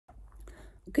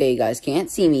Okay, you guys can't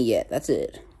see me yet. That's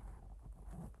it.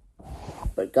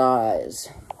 But guys,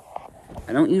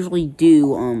 I don't usually do,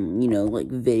 you know, like,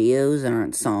 videos that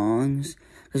aren't songs.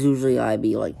 Because usually I'd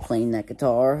be, like, playing that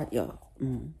guitar. Yeah.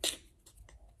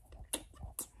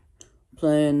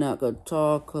 Playing that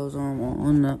guitar because I'm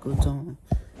on that guitar.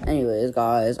 Anyways,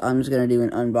 guys, I'm just going to do an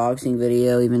unboxing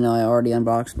video, even though I already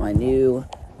unboxed my new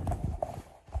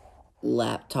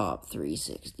laptop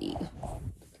 360.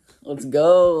 Let's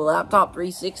go, laptop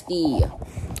 360.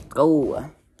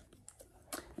 Go.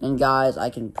 And guys,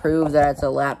 I can prove that it's a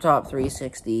laptop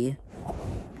 360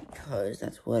 because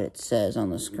that's what it says on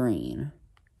the screen.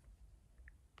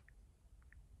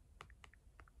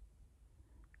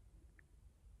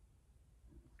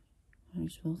 How do you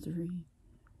spell 3?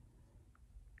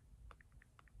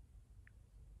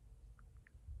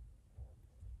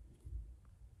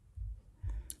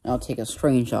 I'll take a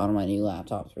screenshot of my new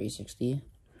laptop 360.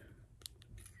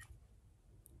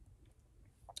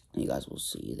 You guys will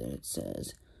see that it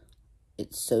says,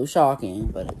 it's so shocking,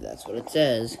 but that's what it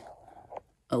says.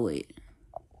 Oh, wait.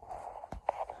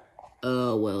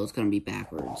 Oh, well, it's going to be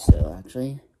backwards, so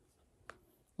actually,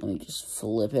 let me just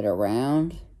flip it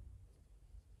around.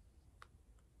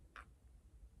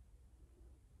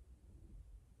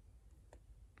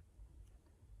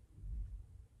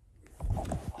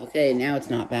 Okay, now it's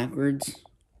not backwards.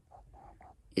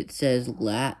 It says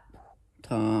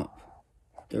laptop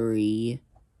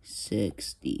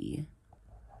 360.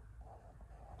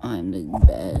 I'm the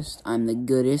best. I'm the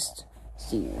goodest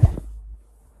singer.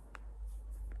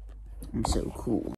 I'm so cool.